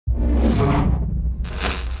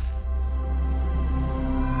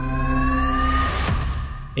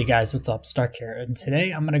Hey guys, what's up? Stark here, and today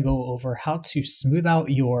I'm going to go over how to smooth out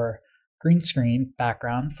your green screen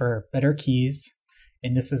background for better keys.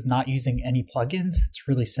 And this is not using any plugins. It's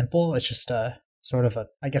really simple. It's just a sort of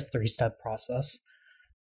I guess, 3-step process.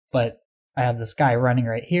 But I have this guy running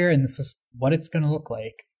right here, and this is what it's going to look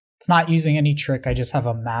like. It's not using any trick. I just have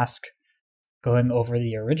a mask going over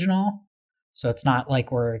the original. So it's not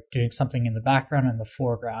like we're doing something in the background and the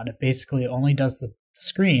foreground. It basically only does the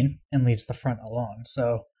screen and leaves the front alone.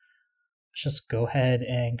 So let's just go ahead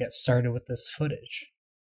and get started with this footage.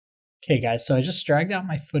 Okay guys, so I just dragged out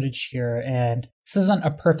my footage here, and this isn't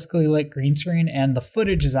a perfectly lit green screen, and the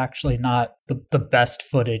footage is actually not the best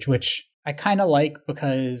footage, which I kind of like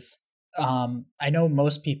because I know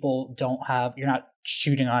most people you're not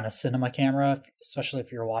shooting on a cinema camera, especially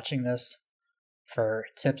if you're watching this for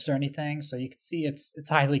tips or anything. So you can see it's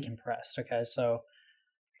highly compressed. Okay, so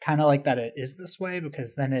I kind of like that it is this way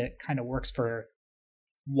because then it kind of works for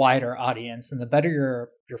wider audience, and the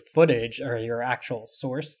better your footage or your actual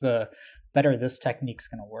source, the better this technique's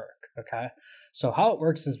going to work. Okay, so how it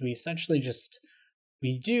works is we essentially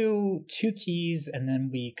we do 2 keys and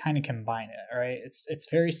then we kind of combine it. All right, it's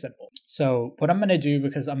very simple. So what I'm going to do,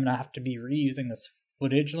 because I'm going to have to be reusing this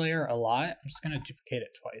footage layer a lot, I'm just going to duplicate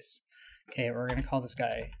it twice. Okay, we're going to call this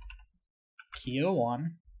guy key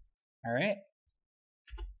 01. All right,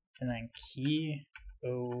 and then key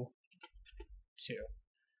 02.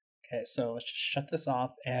 Okay, so let's just shut this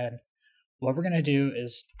off, and what we're going to do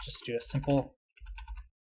is just do a simple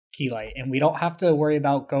key light, and we don't have to worry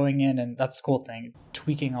about going in, and that's the cool thing,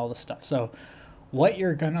 tweaking all the stuff. So what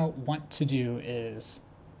you're going to want to do is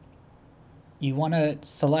you want to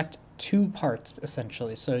select 2 parts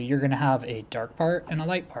essentially. So you're going to have a dark part and a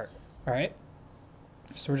light part, all right?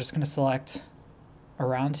 So we're just going to select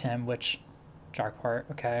around him, which dark part,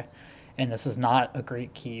 okay? And this is not a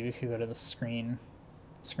great key. We could go to the screen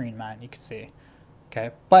mount, you can see.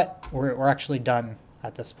 Okay, but we're actually done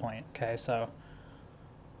at this point. Okay, so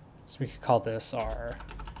we could call this our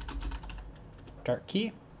dark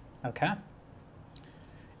key. Okay,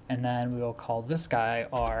 and then we will call this guy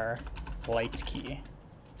our light key.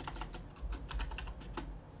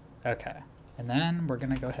 Okay, and then we're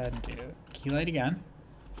gonna go ahead and do key light again.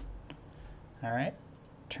 All right,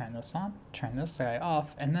 turn this on, turn this guy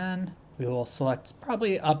off, and then we will select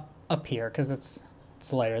probably up here because it's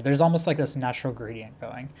lighter. There's almost like this natural gradient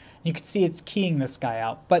going. You can see it's keying this guy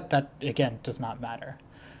out, but that again does not matter.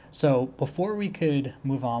 So before we could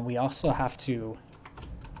move on, we also have to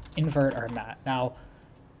invert our matte. Now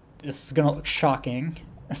this is gonna look shocking,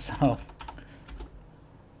 so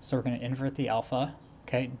we're gonna invert the alpha.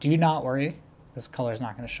 Okay, do not worry, this color is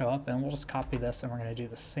not going to show up, and we'll just copy this and we're going to do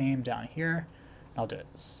the same down here. I'll do it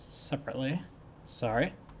separately.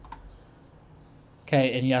 Sorry.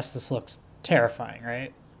 Okay, and yes, this looks terrifying,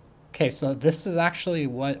 right? Okay, so this is actually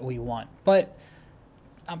what we want, but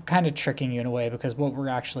I'm kind of tricking you in a way because what we're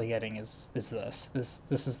actually getting is this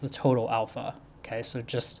is the total alpha. Okay, so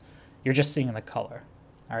you're just seeing the color.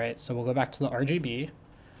 All right, so we'll go back to the RGB,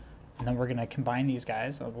 and then we're going to combine these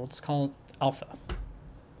guys, and we'll just call it alpha.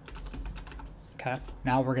 Okay,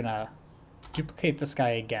 now we're going to duplicate this guy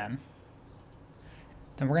again.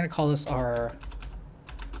 Then we're going to call this our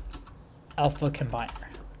alpha combiner.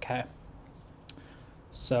 Okay,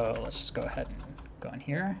 so let's just go ahead and go in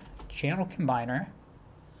here, channel combiner,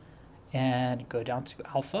 and go down to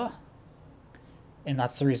alpha. And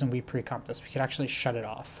that's the reason we pre-comp this. We could actually shut it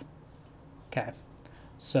off. Okay,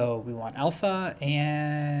 so we want alpha,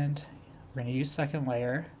 and we're going to use second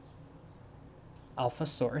layer, alpha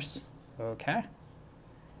source. Okay,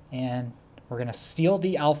 and we're going to steal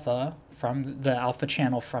the alpha from the alpha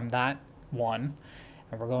channel from that one,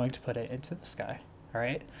 and we're going to put it into this guy. All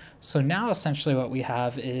right, so now essentially what we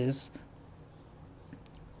have is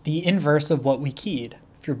the inverse of what we keyed.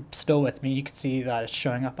 If you're still with me, you can see that it's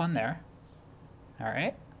showing up on there. All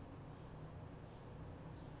right,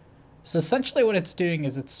 so essentially what it's doing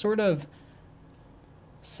is it's sort of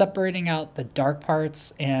separating out the dark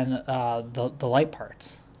parts and the light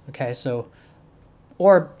parts. Okay, so,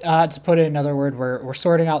 or to put it in another word, we're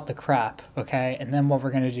sorting out the crap, okay? And then what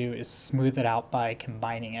we're gonna do is smooth it out by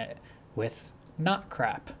combining it with not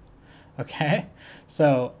crap, okay?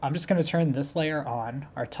 So I'm just gonna turn this layer on,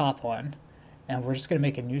 our top one, and we're just gonna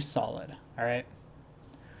make a new solid, all right?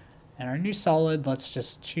 And our new solid, let's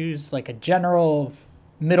just choose like a general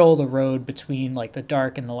middle of the road between like the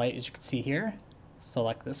dark and the light, as you can see here.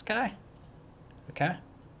 Select this guy, okay?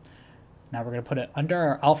 Now we're going to put it under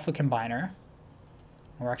our alpha combiner.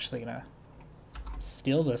 And we're actually going to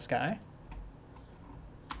steal this guy.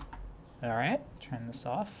 All right, turn this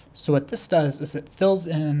off. So what this does is it fills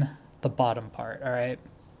in the bottom part, all right?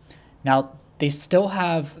 Now, they still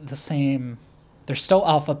have the same, there's still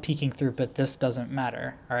alpha peeking through, but this doesn't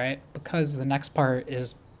matter, all right? Because the next part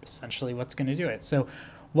is essentially what's going to do it. So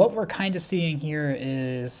what we're kind of seeing here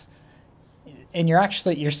is, and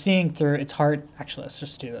you're seeing through, it's hard, actually, let's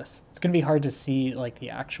just do this. It's going to be hard to see like the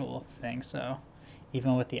actual thing, so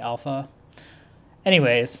even with the alpha.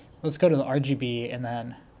 Anyways, let's go to the RGB, and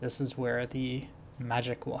then this is where the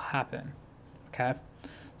magic will happen, okay?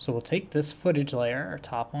 So we'll take this footage layer, our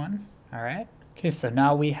top one, all right? Okay, so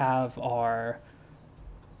now we have our,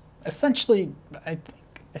 essentially, I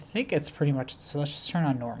think it's pretty much, so let's just turn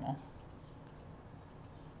on normal.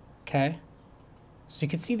 Okay, so you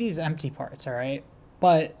can see these empty parts, all right?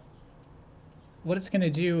 But what it's gonna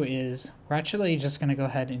do is, we're actually just gonna go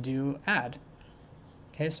ahead and do add.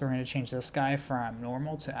 Okay, so we're gonna change this guy from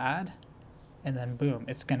normal to add, and then boom,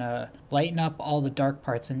 it's gonna lighten up all the dark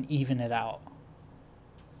parts and even it out.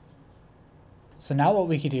 So now what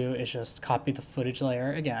we could do is just copy the footage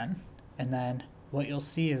layer again, and then what you'll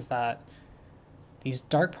see is that these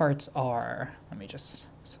dark parts are, let me just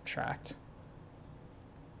subtract,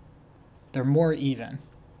 they're more even.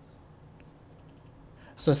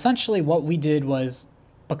 So essentially what we did was,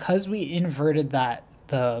 because we inverted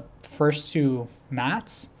the first two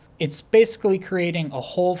mats, it's basically creating a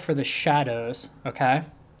hole for the shadows, okay?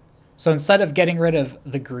 So instead of getting rid of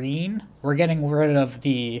the green, we're getting rid of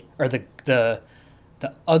the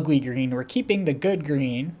ugly green. We're keeping the good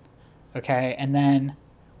green, okay? And then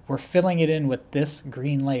we're filling it in with this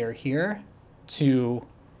green layer here to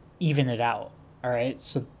even it out, all right?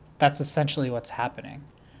 So that's essentially what's happening.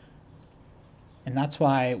 And that's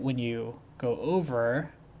why when you go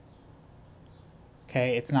over,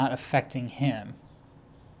 okay, it's not affecting him.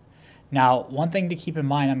 Now, one thing to keep in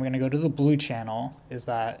mind, I'm going to go to the blue channel, is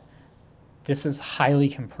that this is highly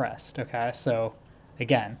compressed, okay? So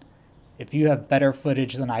again, if you have better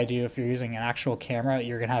footage than I do, if you're using an actual camera,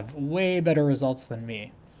 you're going to have way better results than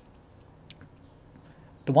me.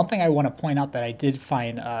 The one thing I want to point out that I did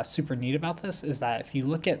find super neat about this is that if you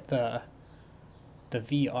look at the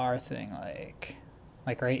VR thing,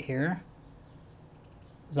 like right here,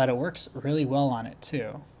 is that it works really well on it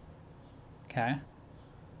too, okay?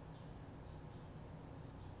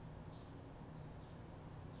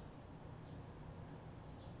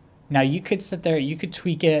 Now you could sit there, you could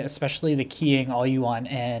tweak it, especially the keying all you want,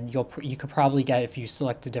 and you could probably get, if you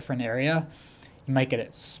select a different area, you might get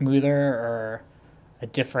it smoother or a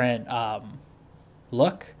different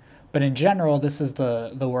look. But in general, this is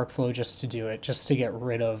the workflow just to do it, just to get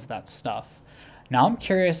rid of that stuff. Now I'm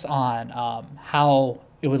curious on how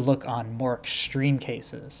it would look on more extreme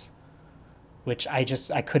cases, which I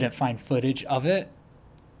couldn't find footage of it,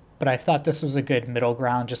 but I thought this was a good middle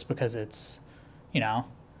ground just because it's, you know,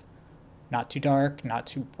 not too dark, not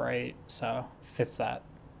too bright, so fits that.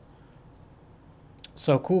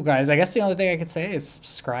 So cool, guys. I guess the only thing I could say is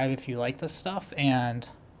subscribe if you like this stuff, and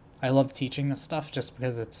I love teaching this stuff just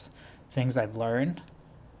because it's things I've learned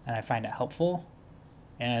and I find it helpful.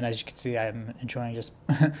 And as you can see, I'm enjoying just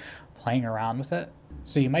playing around with it.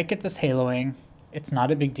 So you might get this haloing. It's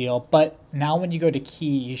not a big deal, but now when you go to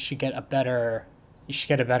key, you should get a better,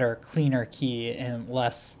 cleaner key and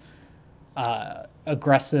less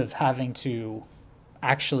aggressive having to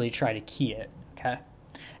actually try to key it, okay?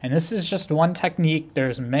 And this is just one technique.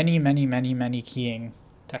 There's many keying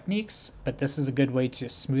techniques, but this is a good way to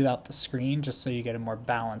smooth out the screen just so you get a more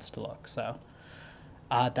balanced look. So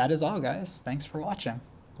that is all, guys. Thanks for watching.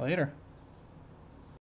 Later.